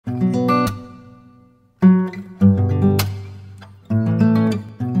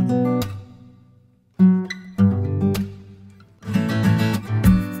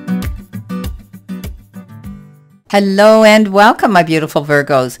Hello and welcome, my beautiful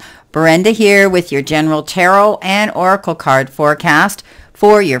Virgos. Brenda here with your general tarot and oracle card forecast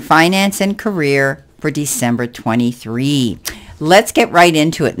for your finance and career for December 23. Let's get right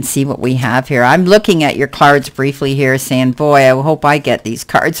into it and see what we have here. I'm looking at your cards briefly here saying, boy, I hope I get these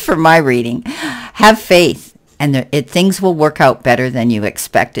cards for my reading. Have faith. And things will work out better than you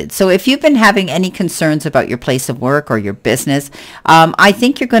expected. So if you've been having any concerns about your place of work or your business, I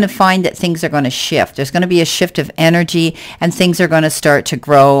think you're going to find that things are going to shift. There's going to be a shift of energy and things are going to start to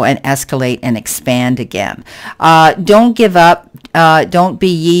grow and escalate and expand again. Don't give up. Don't be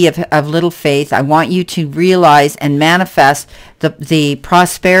ye of little faith. I want you to realize and manifest the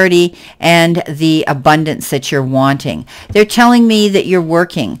prosperity and the abundance that you're wanting. They're telling me that you're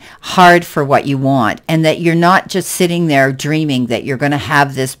working hard for what you want and that you're not just sitting there dreaming that you're going to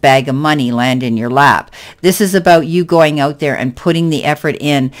have this bag of money land in your lap. This is about you going out there and putting the effort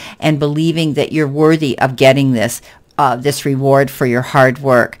in and believing that you're worthy of getting this reward for your hard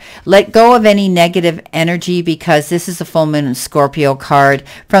work. Let go of any negative energy because this is a full moon and Scorpio card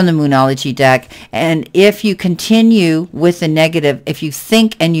from the Moonology deck. And if you continue with the negative, if you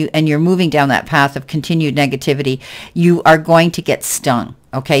think and you're moving down that path of continued negativity, you are going to get stung.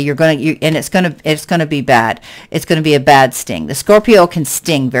 Okay, and it's gonna be bad. It's gonna be a bad sting. The Scorpio can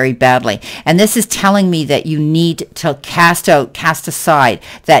sting very badly, and this is telling me that you need to cast aside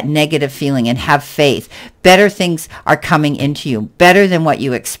that negative feeling and have faith. Better things are coming into you, better than what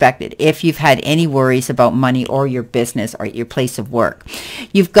you expected. If you've had any worries about money or your business or your place of work,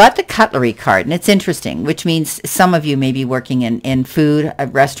 you've got the Cutlery card, and it's interesting, which means some of you may be working in food,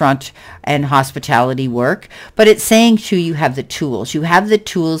 restaurant, and hospitality work. But it's saying to you have the tools. You have the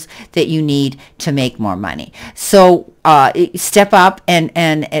tools that you need to make more money. So step up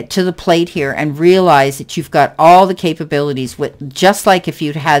and to the plate here and realize that you've got all the capabilities with, just like if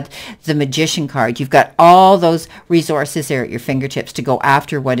you'd had the Magician card, you've got all those resources there at your fingertips to go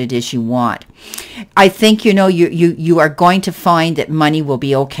after what it is you want. I think you are going to find that money will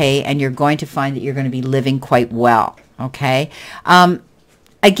be okay, and you're going to find that you're going to be living quite well. Okay.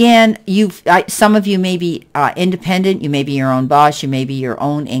 Again, some of you may be independent. You may be your own boss. You may be your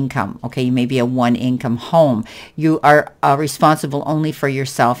own income. Okay, you may be a one-income home. You are responsible only for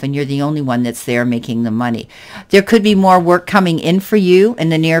yourself, and you're the only one that's there making the money. There could be more work coming in for you in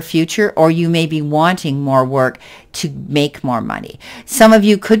the near future, or you may be wanting more work to make more money. Some of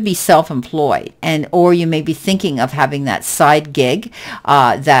you could be self-employed, or you may be thinking of having that side gig,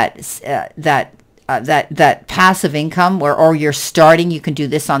 that passive income, or you're starting. You can do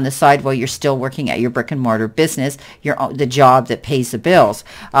this on the side while you're still working at your brick and mortar business, the job that pays the bills,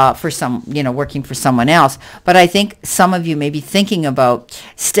 working for someone else. But I think some of you may be thinking about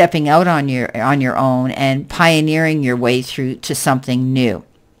stepping out on your own and pioneering your way through to something new.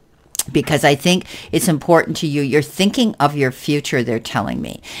 Because I think it's important to you. You're thinking of your future, they're telling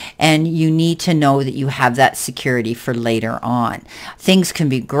me. And you need to know that you have that security for later on. Things can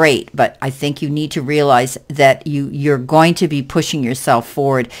be great, but I think you need to realize that you're going to be pushing yourself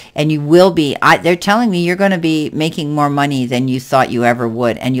forward, and you will be. They're telling me you're going to be making more money than you thought you ever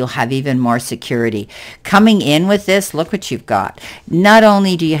would, and you'll have even more security. Coming in with this, look what you've got. Not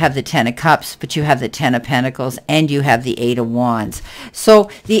only do you have the Ten of Cups, but you have the Ten of Pentacles, and you have the Eight of Wands. So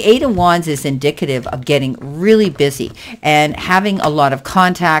the Eight of Wands is indicative of getting really busy and having a lot of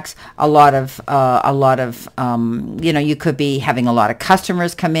contacts, you could be having a lot of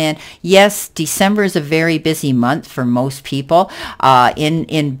customers come in. Yes, December is a very busy month for most people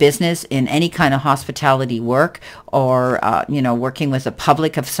in business, in any kind of hospitality work, or working with a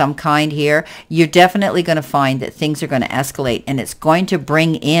public of some kind here. You're definitely going to find that things are going to escalate, and it's going to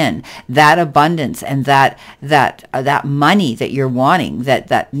bring in that abundance and that money that you're wanting,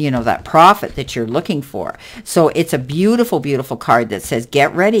 that profit that you're looking for. So it's a beautiful, beautiful card that says,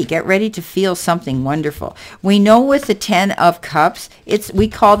 get ready to feel something wonderful. We know with the Ten of Cups, we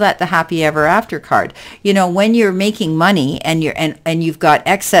call that the happy ever after card. When you're making money and you've got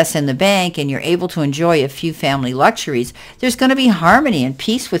excess in the bank and you're able to enjoy a few family luxuries, there's going to be harmony and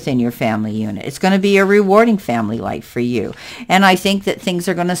peace within your family unit. It's going to be a rewarding family life for you. And I think that things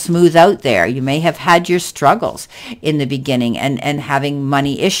are going to smooth out there. You may have had your struggles in the beginning and having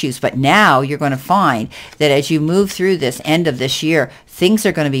money issues, but now you're going to find that as you move through this end of this year, things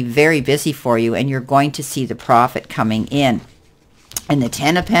are going to be very busy for you, and you're going to see the profit coming in. And the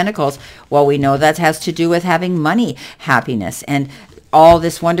Ten of Pentacles, well, we know that has to do with having money, happiness, and all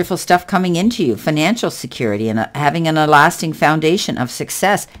this wonderful stuff coming into you, financial security, and having a lasting foundation of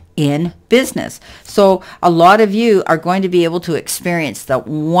success in business. So a lot of you are going to be able to experience the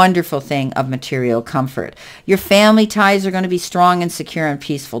wonderful thing of material comfort. Your family ties are going to be strong and secure and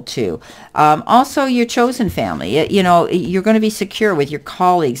peaceful too. Also your chosen family, you're going to be secure with your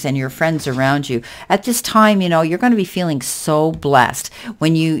colleagues and your friends around you. At this time, you're going to be feeling so blessed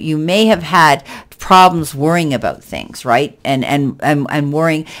when you may have had problems worrying about things, right? And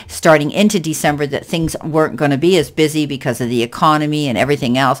worrying starting into December that things weren't going to be as busy because of the economy and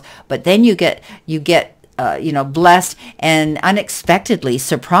everything else. But then you get blessed and unexpectedly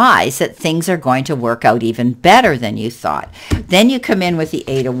surprised that things are going to work out even better than you thought. Then you come in with the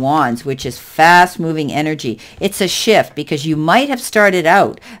Eight of Wands, which is fast moving energy. It's a shift because you might have started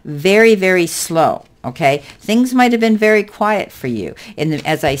out very, very slow. Okay, things might have been very quiet for you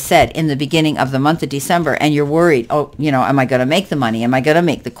as I said, in the beginning of the month of December, and you're worried, am I going to make the money? Am I going to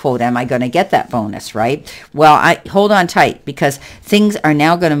make the quota? Am I going to get that bonus, right? Well, hold on tight because things are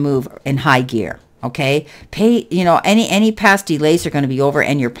now going to move in high gear. Okay, any past delays are going to be over,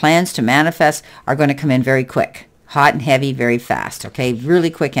 and your plans to manifest are going to come in very quick. Hot and heavy, very fast, okay? Really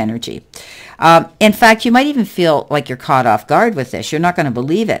quick energy. In fact, you might even feel like you're caught off guard with this. You're not going to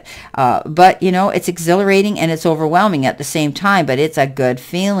believe it. But, it's exhilarating and it's overwhelming at the same time, but it's a good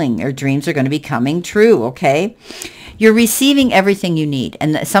feeling. Your dreams are going to be coming true, okay? You're receiving everything you need.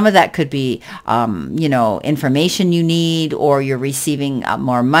 And some of that could be, information you need, or you're receiving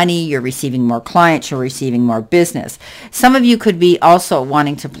more money, you're receiving more clients, you're receiving more business. Some of you could be also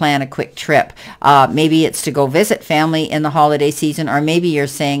wanting to plan a quick trip. Maybe it's to go visit family in the holiday season, or maybe you're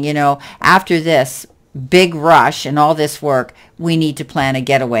saying, after this big rush and all this work, we need to plan a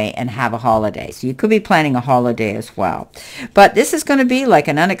getaway and have a holiday. So you could be planning a holiday as well. But this is going to be like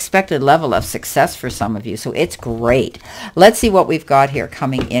an unexpected level of success for some of you. So it's great. Let's see what we've got here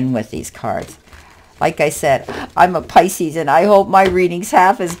coming in with these cards. Like I said, I'm a Pisces, and I hope my reading's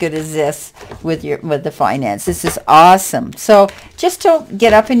half as good as this with the finance. This is awesome. So just don't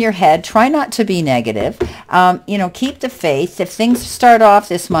get up in your head. Try not to be negative. Keep the faith. If things start off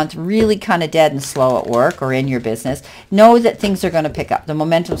this month really kind of dead and slow at work or in your business, know that things are going to pick up. The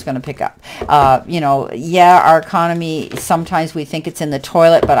momentum's going to pick up. Our economy, sometimes we think it's in the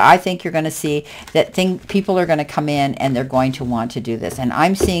toilet, but I think you're going to see that people are going to come in and they're going to want to do this. And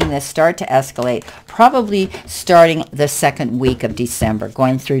I'm seeing this start to escalate, probably starting the second week of December,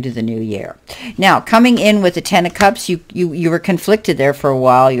 going through to the new year. Now, coming in with the Ten of Cups, you were conflicted there for a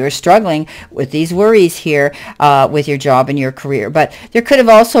while. You were struggling with these worries here with your job and your career. But there could have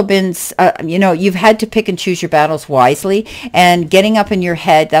also been, you've had to pick and choose your battles wisely, and getting up in your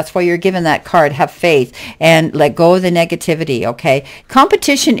head. That's why you're given that card. Have faith and let go of the negativity, okay?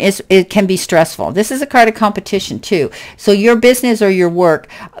 Competition it can be stressful. This is a card of competition too. So your business or your work,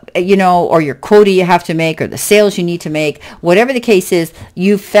 or your quota you have to make, or the sales you need to make, whatever the case is,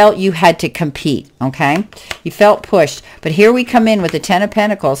 you felt you had to compete, okay? You felt pushed. But here we come in with the Ten of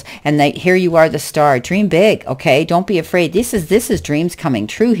Pentacles, and here you are, the Star. Dream big, okay? Don't be afraid. This is dreams coming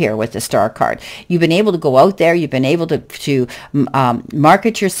true here with the Star card. You've been able to go out there. You've been able to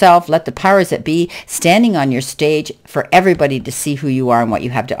market yourself, let the powers that be standing on your stage for everybody to see who you are and what you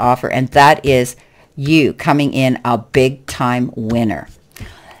have to offer, and that is you coming in a big time winner.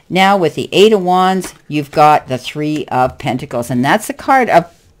 Now with the Eight of Wands, you've got the Three of Pentacles, and that's a card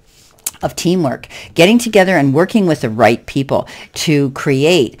of teamwork, getting together and working with the right people to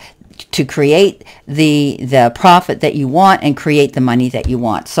create the profit that you want and create the money that you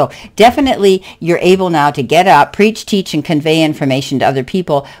want. So definitely you're able now to get up, preach, teach, and convey information to other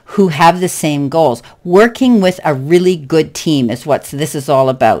people who have the same goals. Working with a really good team is what this is all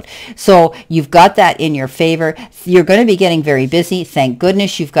about. So you've got that in your favor. You're going to be getting very busy. Thank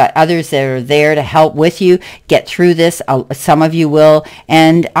goodness you've got others that are there to help with you get through this. Some of you will.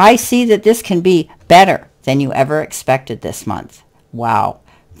 And I see that this can be better than you ever expected this month. Wow.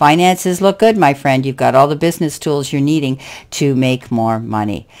 Finances look good, my friend. You've got all the business tools you're needing to make more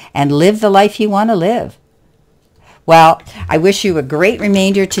money and live the life you want to live. Well, I wish you a great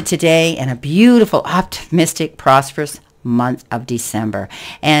remainder to today and a beautiful, optimistic, prosperous month of December.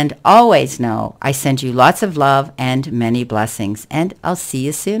 And always know I send you lots of love and many blessings. And I'll see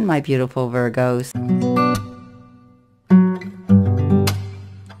you soon, my beautiful Virgos.